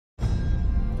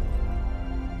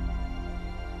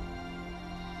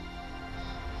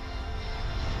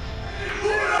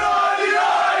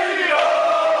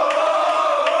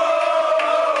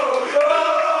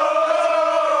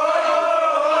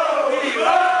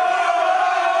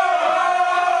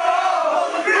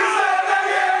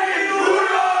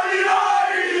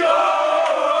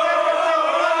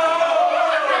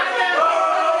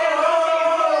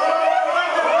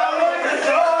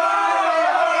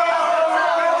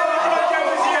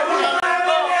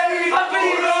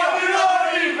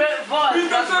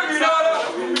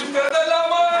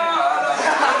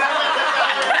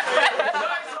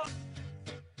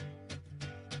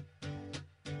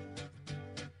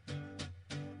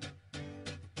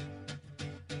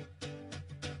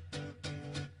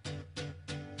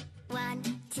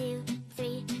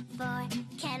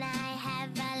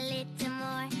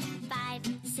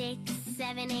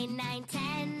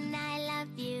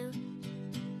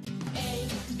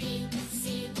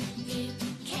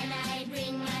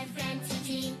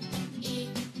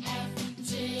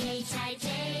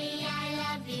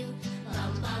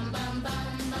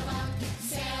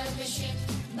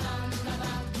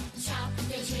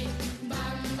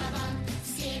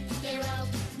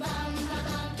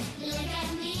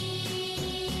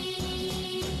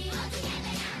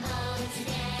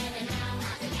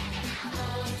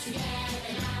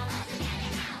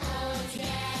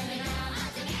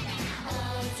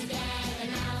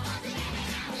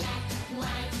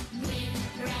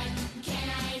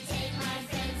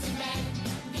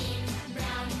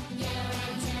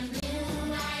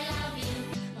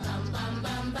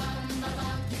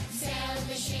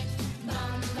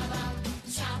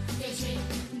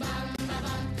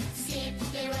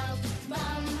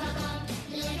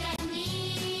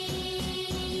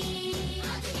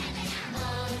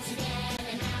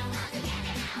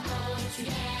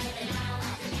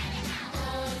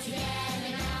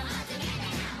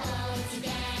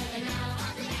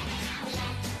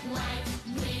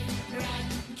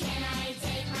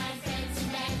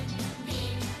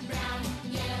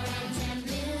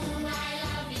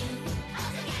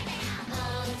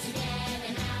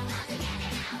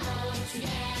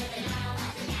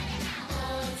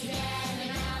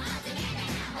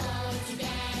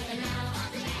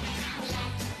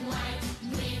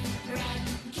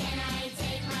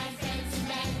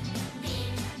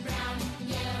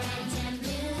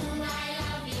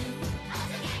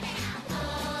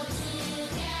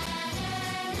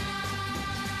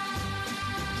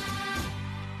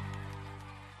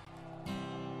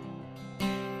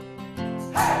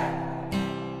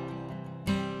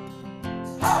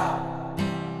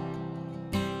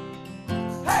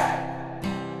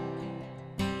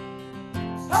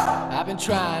been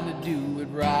trying to do it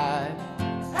right.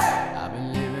 I've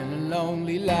been living a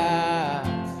lonely life.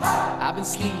 I've been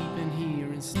sleeping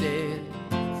here instead.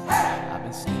 I've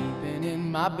been sleeping in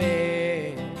my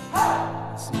bed.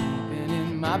 Sleeping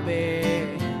in my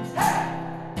bed.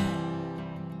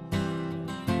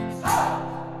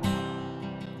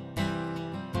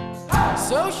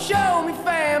 So show me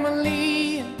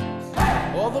family,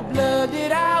 all the blood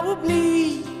that I will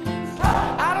bleed.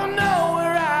 I don't know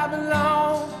where I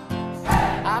belong.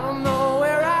 I don't know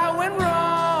where I went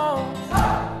wrong,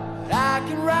 but I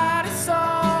can write a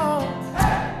song.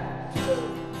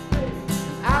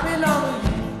 I belong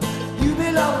with you, you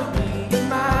belong with me,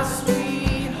 my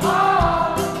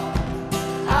sweetheart.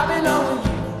 I belong with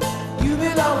you, you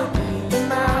belong with me,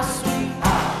 my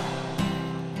sweetheart.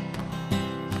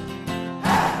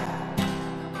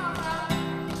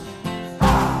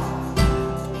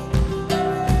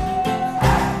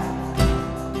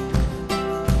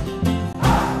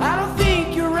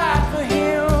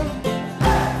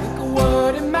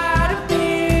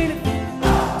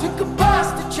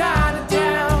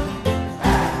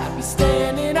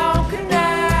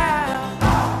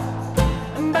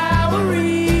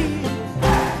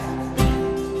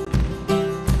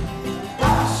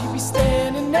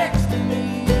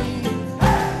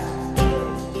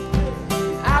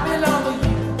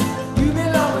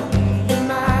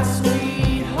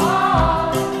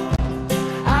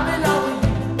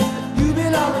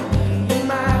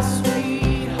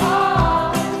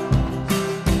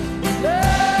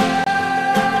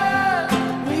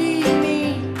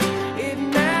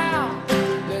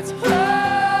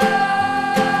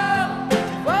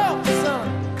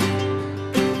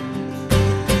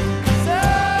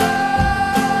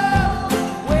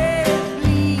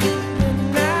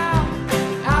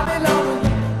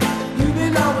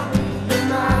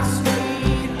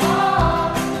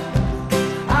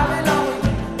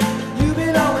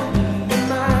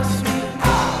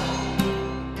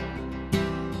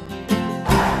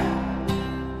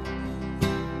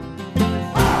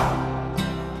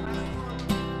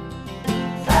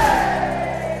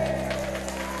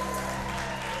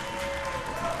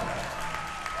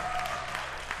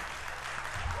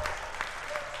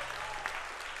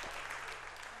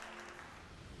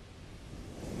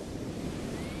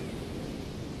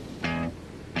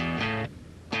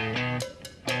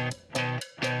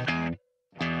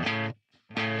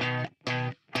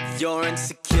 You're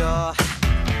insecure,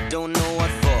 don't know what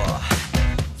for.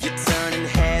 You're turning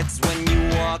heads when you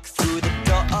walk through the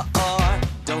door.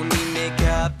 Don't need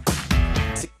makeup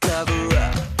to cover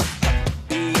up.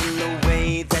 Being the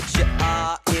way that you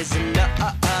are is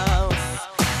enough.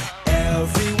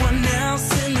 Everyone else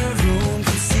in the room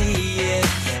can see it.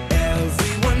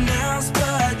 Everyone else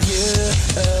but you.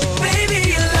 Baby,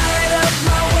 you light up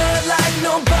my world like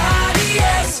nobody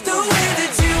else. The way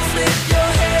that you flip your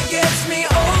hair gets me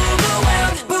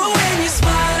overwhelmed. But when you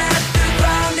smile at the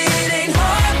crowd,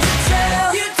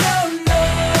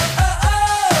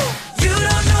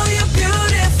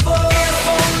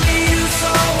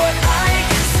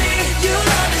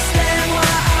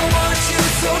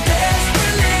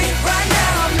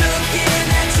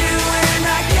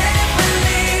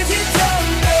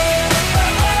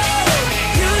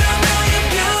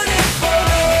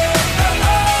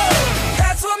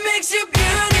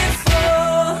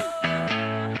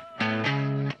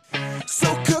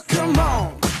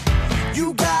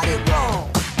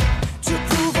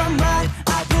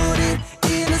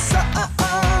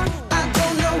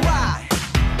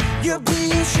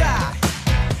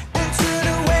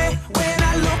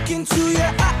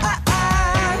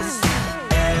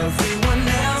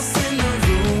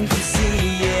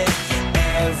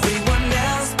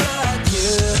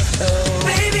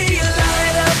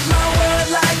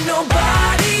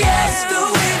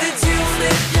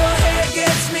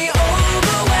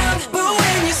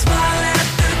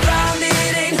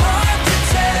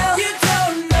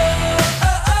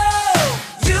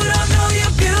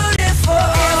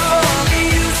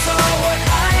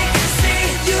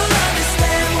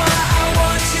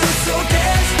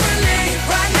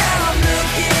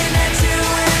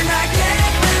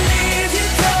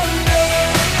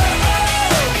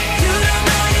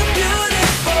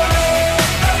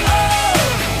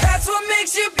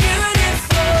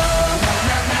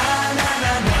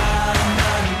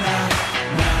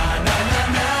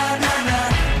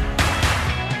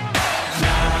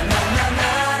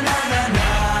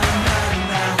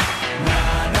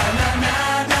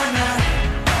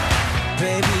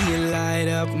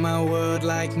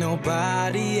 like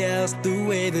nobody else. The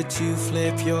way that you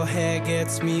flip your hair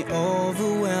gets me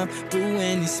overwhelmed. But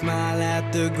when you smile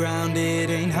at the ground, it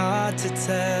ain't hard to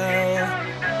tell.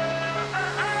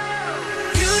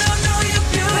 You don't know you're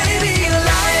beautiful. Baby, you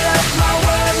light up my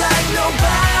world